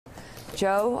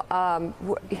Joe,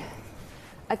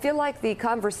 I feel like the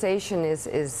conversation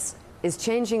is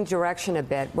changing direction a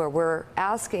bit, where we're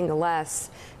asking less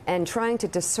and trying to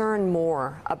discern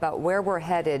more about where we're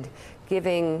headed,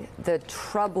 given the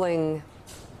troubling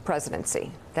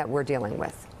presidency that we're dealing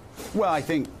with. Well, I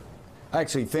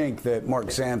actually think that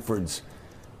Mark Sanford's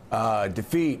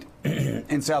defeat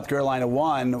in South Carolina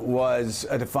 1 was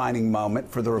a defining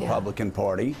moment for the Republican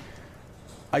Party.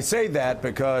 I say that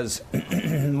because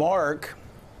Mark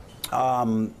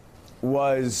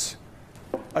was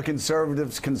a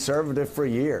conservative's conservative for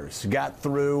years, got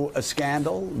through a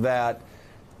scandal that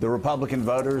the Republican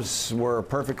voters were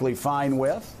perfectly fine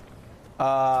with,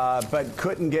 but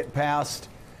couldn't get past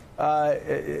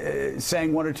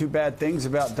saying one or two bad things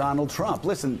about Donald Trump.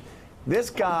 Listen, this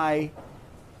guy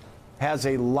has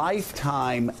a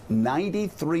lifetime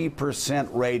 93%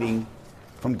 rating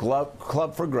from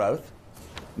Club for Growth,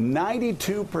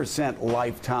 92%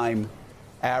 lifetime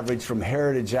average from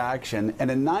Heritage Action,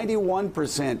 and a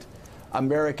 91%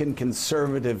 American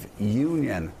Conservative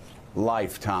Union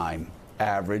lifetime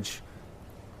average.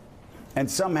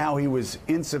 And somehow he was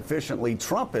insufficiently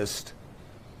Trumpist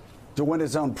to win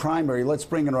his own primary. Let's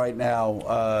bring in right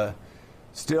now,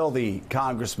 still the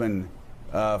congressman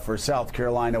for South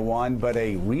Carolina 1, but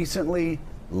a recently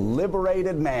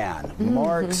liberated man,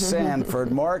 Mark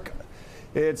Sanford. Mark,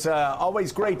 it's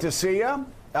always great to see you.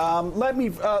 Let me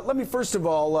first of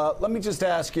all, let me just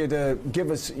ask you to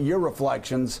give us your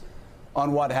reflections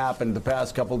on what happened the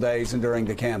past couple days and during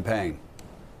the campaign.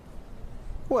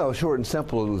 Well, short and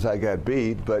simple as I got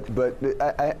beat, but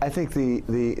I think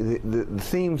the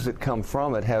themes that come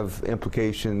from it have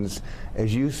implications,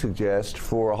 as you suggest,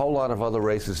 for a whole lot of other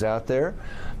races out there,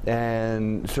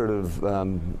 and sort of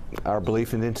our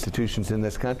belief in institutions in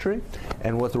this country,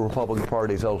 and what the Republican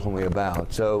Party is ultimately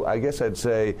about. So I guess I'd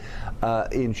say,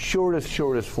 in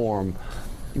shortest form,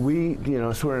 we,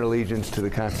 swear an allegiance to the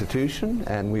Constitution,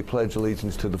 and we pledge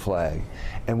allegiance to the flag.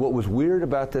 And what was weird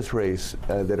about this race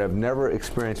that I've never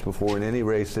experienced before in any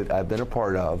race that I've been a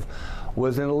part of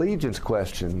was an allegiance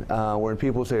question, when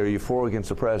people say, are you for or against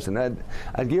the president?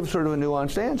 I'd give sort of a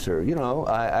nuanced answer.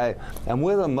 I'm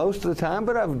with them most of the time,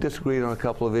 but I've disagreed on a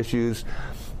couple of issues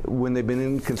when they've been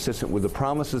inconsistent with the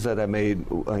promises that I made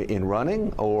in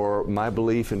running, or my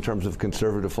belief in terms of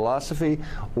conservative philosophy,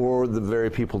 or the very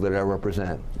people that I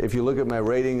represent. If you look at my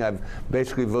rating, I've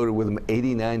basically voted with them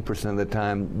 89% of the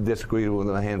time, disagreed with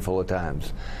them a handful of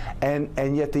times.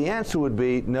 And yet the answer would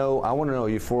be, no, I want to know, are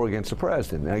you for or against the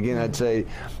president? And again, I'd say,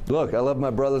 look, I love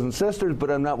my brothers and sisters, but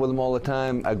I'm not with them all the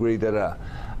time. I agree that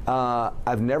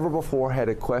I've never before had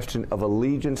a question of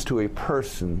allegiance to a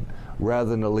person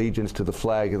rather than allegiance to the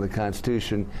flag and the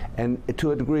Constitution, and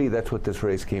to a degree, that's what this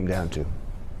race came down to.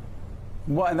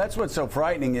 Well, and that's what's so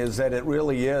frightening, is that it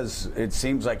really is, it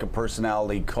seems like a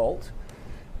personality cult,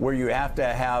 where you have to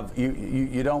have,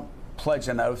 you don't pledge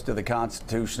an oath to the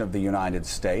Constitution of the United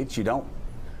States, you don't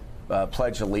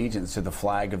pledge allegiance to the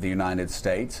flag of the United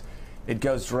States. It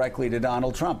goes directly to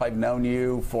Donald Trump. I've known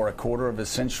you for a quarter of a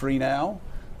century now.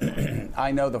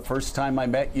 I know the first time I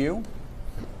met you,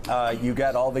 you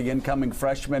got all the incoming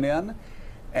freshmen in,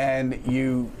 and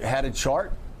you had a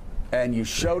chart, and you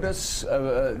showed us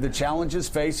the challenges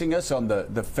facing us on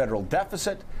the federal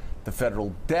deficit, the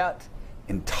federal debt,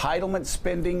 entitlement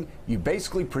spending. You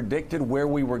basically predicted where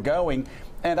we were going.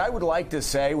 And I would like to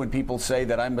say, when people say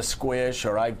that I'm a squish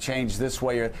or I've changed this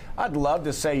way, or I'd love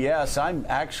to say, yes, I'm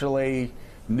actually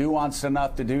nuanced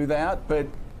enough to do that. But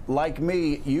like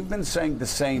me, you've been saying the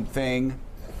same thing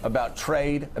about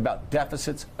trade, about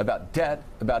deficits, about debt,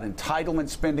 about entitlement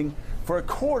spending for a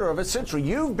quarter of a century.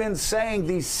 You've been saying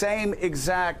the same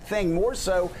exact thing, more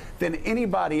so than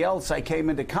anybody else I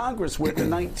came into Congress with in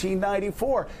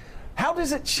 1994. How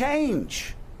does it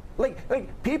change? Like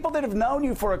people that have known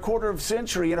you for a quarter of a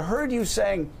century and heard you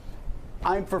saying,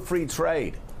 I'm for free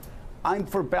trade, I'm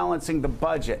for balancing the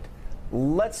budget,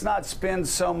 let's not spend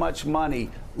so much money,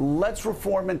 let's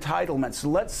reform entitlements,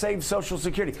 let's save Social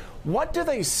Security. What do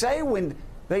they say when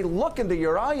they look into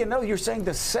your eye? You know, you're saying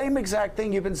the same exact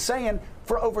thing you've been saying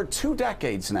for over 2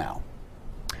 decades now.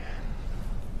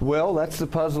 Well, that's the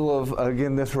puzzle of,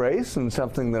 again, this race, and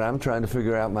something that I'm trying to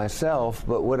figure out myself.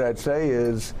 But what I'd say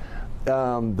is,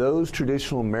 those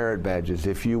traditional merit badges,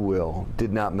 if you will,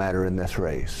 did not matter in this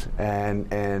race.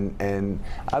 And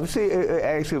obviously,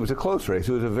 actually, it was a close race.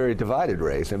 It was a very divided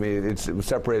race. I mean, it was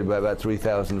separated by about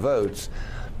 3,000 votes.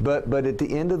 But at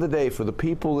the end of the day, for the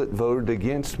people that voted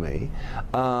against me,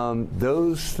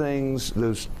 those things,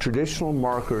 those traditional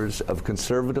markers of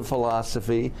conservative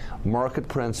philosophy, market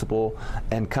principle,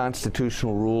 and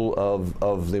constitutional rule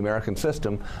of the American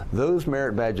system, those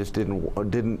merit badges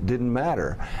didn't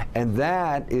matter. And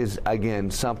that is,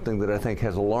 again, something that I think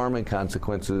has alarming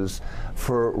consequences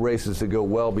for races that go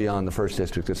well beyond the 1st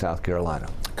District of South Carolina.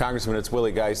 Congressman, it's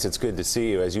Willie Geist. It's good to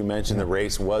see you. As you mentioned, the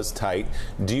race was tight.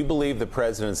 Do you believe the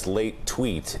president's late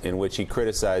tweet in which he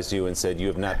criticized you and said you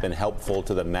have not been helpful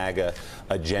to the MAGA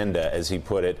agenda, as he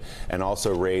put it, and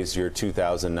also raised your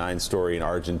 2009 story in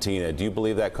Argentina, do you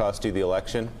believe that cost you the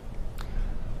election?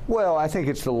 Well, I think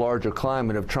it's the larger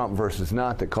climate of Trump versus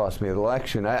not that cost me the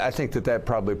election. I think that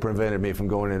probably prevented me from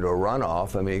going into a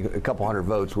runoff. I mean, a couple hundred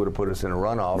votes would have put us in a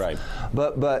runoff. Right.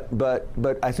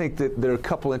 But I think that there are a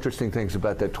couple interesting things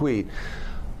about that tweet.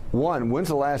 One, when's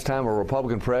the last time a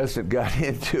Republican president got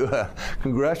into a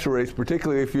congressional race,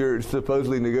 particularly if you're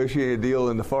supposedly negotiating a deal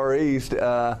in the Far East?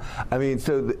 I mean,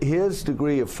 so his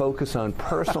degree of focus on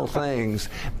personal things,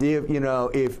 if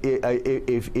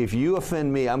you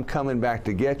offend me, I'm coming back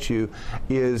to get you,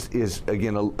 is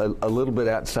again a little bit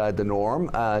outside the norm,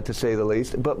 to say the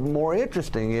least. But more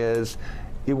interesting is,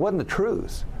 it wasn't the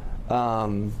truth.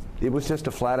 It was just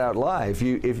a flat-out lie.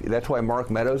 That's why Mark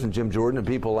Meadows and Jim Jordan and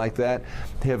people like that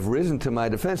have risen to my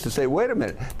defense to say, wait a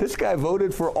minute, this guy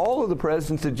voted for all of the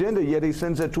president's agenda, yet he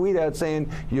sends a tweet out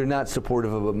saying, you're not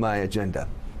supportive of my agenda.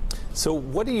 So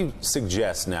what do you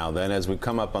suggest now, then, as we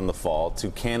come up on the fall, to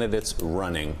candidates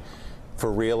running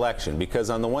for re-election?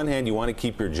 Because on the one hand, you want to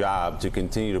keep your job to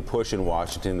continue to push in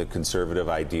Washington the conservative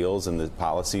ideals and the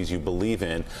policies you believe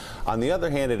in. On the other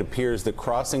hand, it appears that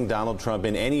crossing Donald Trump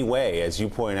in any way, as you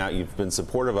point out, you've been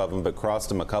supportive of him but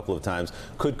crossed him a couple of times,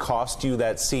 could cost you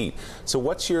that seat. So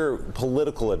what's your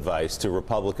political advice to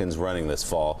Republicans running this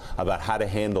fall about how to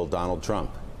handle Donald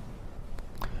Trump?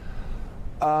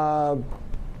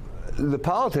 The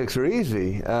politics are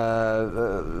easy.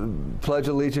 Pledge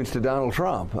allegiance to Donald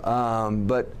Trump.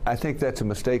 But I think that's a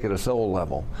mistake at a soul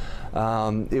level.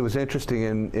 It was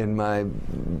interesting in my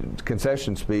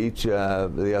concession speech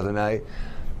the other night.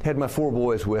 Had my 4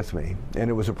 boys with me, and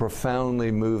it was a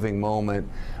profoundly moving moment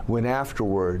when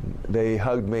afterward they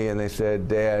hugged me and they said,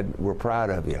 "Dad, we're proud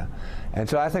of you." And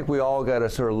so I think we all got to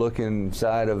sort of look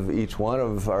inside of each one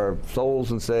of our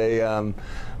souls and say,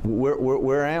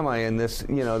 where am I in this?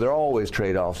 You know, there are always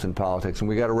trade-offs in politics, and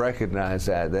we got to recognize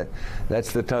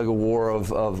that's the tug of war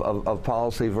of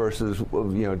policy versus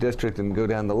district, and go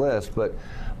down the list. But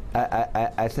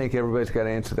I think everybody's got to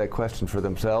answer that question for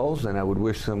themselves, and I would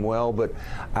wish them well. But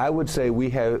I would say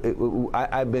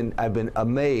I've been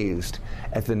amazed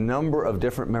at the number of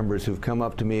different members who've come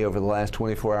up to me over the last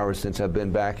 24 hours since I've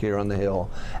been back here on the Hill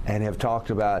and have talked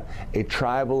about a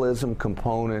tribalism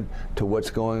component to what's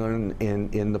going on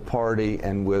in the party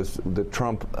and with the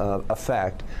Trump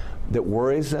effect that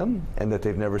worries them and that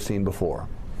they've never seen before.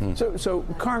 So,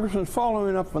 Congressman,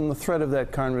 following up on the thread of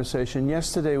that conversation,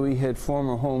 yesterday we had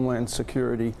former Homeland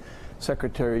Security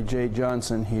Secretary Jay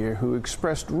Johnson here, who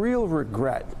expressed real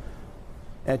regret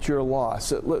at your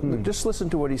loss. Just listen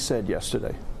to what he said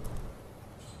yesterday.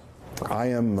 I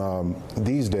am,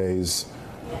 these days,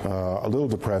 a little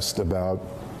depressed about,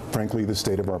 frankly, the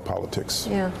state of our politics.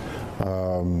 Yeah.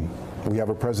 We have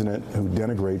a president who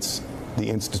denigrates the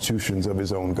institutions of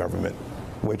his own government,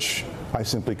 which I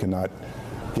simply cannot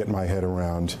get my head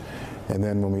around. And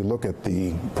then when we look at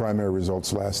the primary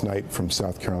results last night from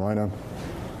South Carolina,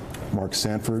 Mark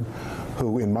Sanford,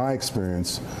 who in my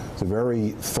experience is a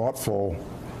very thoughtful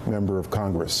member of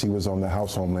Congress. He was on the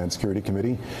House Homeland Security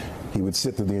Committee. He would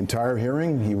sit through the entire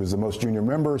hearing. He was the most junior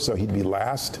member, so he'd be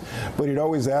last. But he'd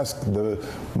always ask the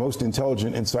most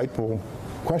intelligent, insightful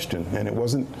question, and it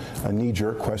wasn't a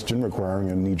knee-jerk question requiring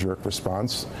a knee-jerk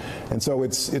response. And so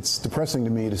it's depressing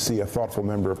to me to see a thoughtful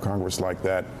member of Congress like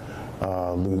that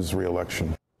lose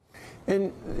re-election.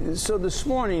 And so this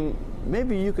morning,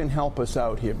 maybe you can help us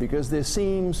out here, because there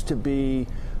seems to be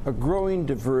a growing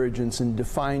divergence in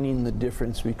defining the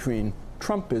difference between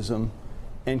Trumpism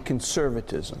and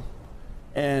conservatism.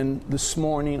 And this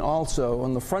morning also,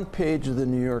 on the front page of the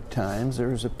New York Times,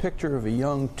 there is a picture of a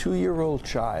young 2-year-old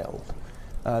child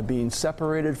being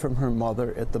separated from her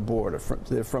mother at the border.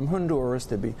 They're from Honduras.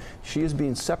 She is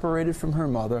being separated from her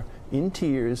mother in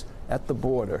tears at the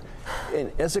border.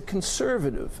 And as a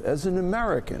conservative, as an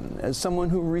American, as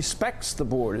someone who respects the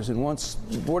borders and wants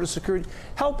border security,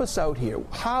 help us out here.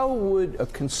 How would a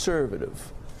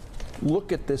conservative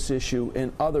look at this issue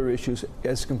and other issues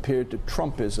as compared to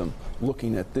Trumpism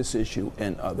looking at this issue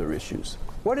and other issues?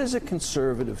 What is a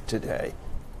conservative today?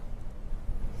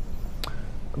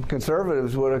 Conservative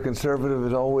is what a conservative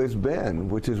has always been,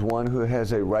 which is one who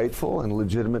has a rightful and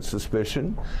legitimate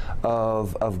suspicion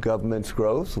of government's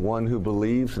growth, one who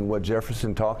believes in what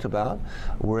Jefferson talked about,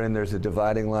 wherein there's a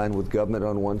dividing line with government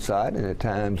on one side and at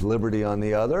times liberty on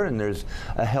the other, and there's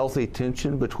a healthy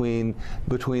tension between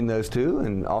those two,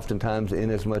 and oftentimes in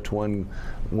as much one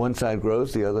side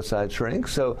grows, the other side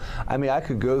shrinks. So, I mean, I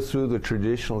could go through the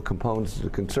traditional components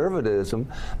of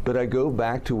conservatism, but I go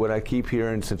back to what I keep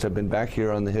hearing since I've been back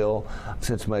here on the Hill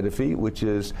since my defeat, which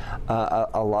is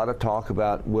a lot of talk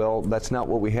about, well, that's not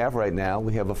what we have right now.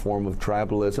 We have a form of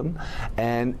tribalism,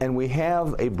 and we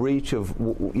have a breach of,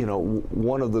 you know,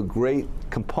 one of the great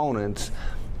components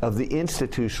of the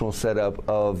institutional setup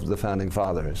of the Founding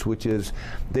Fathers, which is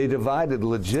they divided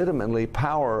legitimately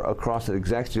power across the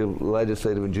executive,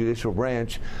 legislative, and judicial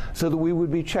branch so that we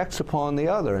would be checks upon the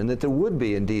other and that there would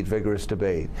be indeed vigorous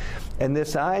debate. And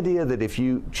this idea that if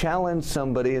you challenge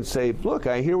somebody and say, look,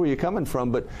 I hear where you're coming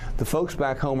from, but the folks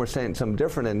back home are saying something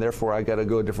different and therefore I got to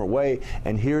go a different way,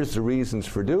 and here's the reasons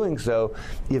for doing so,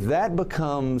 if that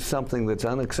becomes something that's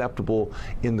unacceptable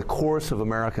in the course of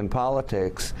American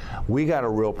politics, we got a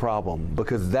real problem,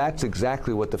 because that's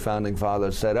exactly what the Founding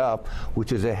Fathers set up,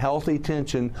 which is a healthy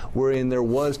tension wherein there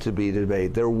was to be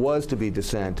debate, there was to be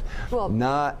dissent, well,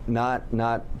 not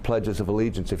pledges of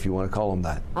allegiance, if you want to call them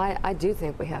that. I do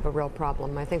think we have a real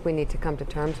problem. I think we need to come to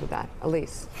terms with that.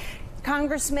 Elise.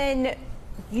 Congressman,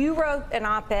 you wrote an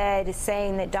op-ed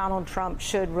saying that Donald Trump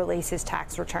should release his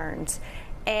tax returns,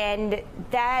 and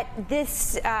that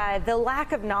the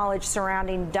lack of knowledge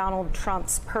surrounding Donald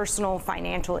Trump's personal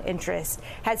financial interest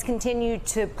has continued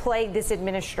to plague this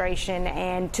administration,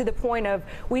 and to the point of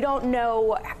we don't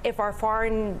know if our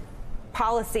foreign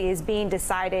policy is being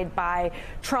decided by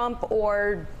Trump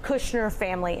or Kushner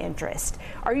family interest.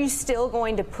 Are you still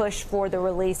going to push for the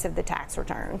release of the tax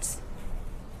returns?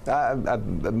 I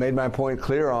made my point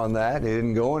clear on that. It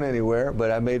isn't going anywhere, but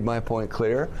I made my point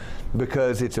clear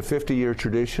because it's a 50-year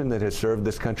tradition that has served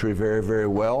this country very, very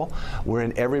well,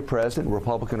 wherein every president,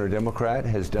 Republican or Democrat,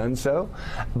 has done so.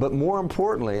 But more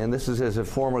importantly, and this is as a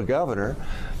former governor,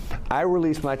 I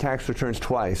released my tax returns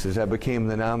twice as I became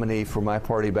the nominee for my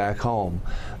party back home.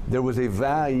 There was a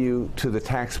value to the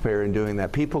taxpayer in doing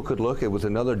that. People could look, it was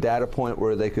another data point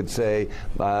where they could say,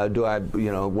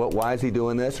 why is he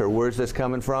doing this, or where's this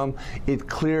coming from? It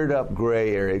cleared up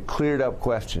gray area, it cleared up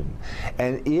question.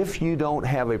 And if you don't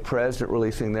have a president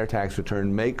releasing their tax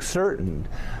return, make certain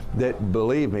that,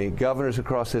 believe me, governors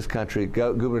across this country,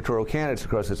 gubernatorial candidates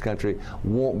across this country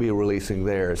won't be releasing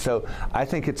theirs. So I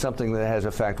think it's something that has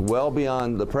effect well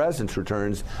beyond the president's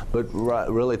returns, but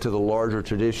really to the larger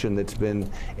tradition that's been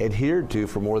adhered to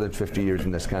for more than 50 years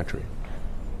in this country.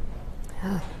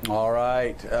 All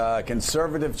right.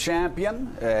 Conservative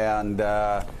champion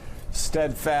and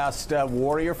steadfast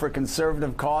warrior for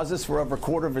conservative causes for over a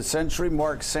quarter of a century,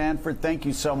 Mark Sanford, thank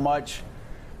you so much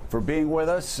for being with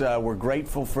us. We're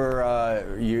grateful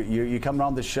for you coming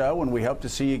on the show, and we hope to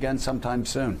see you again sometime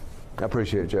soon. I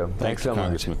appreciate it, Joe. Thanks so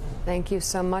much. Thank you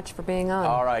so much for being on.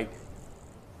 All right.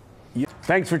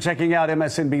 Thanks for checking out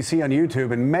MSNBC on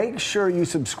YouTube, and make sure you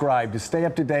subscribe to stay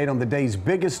up to date on the day's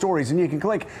biggest stories. And you can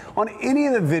click on any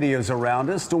of the videos around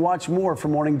us to watch more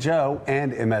from Morning Joe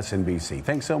and MSNBC.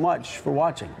 Thanks so much for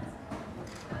watching.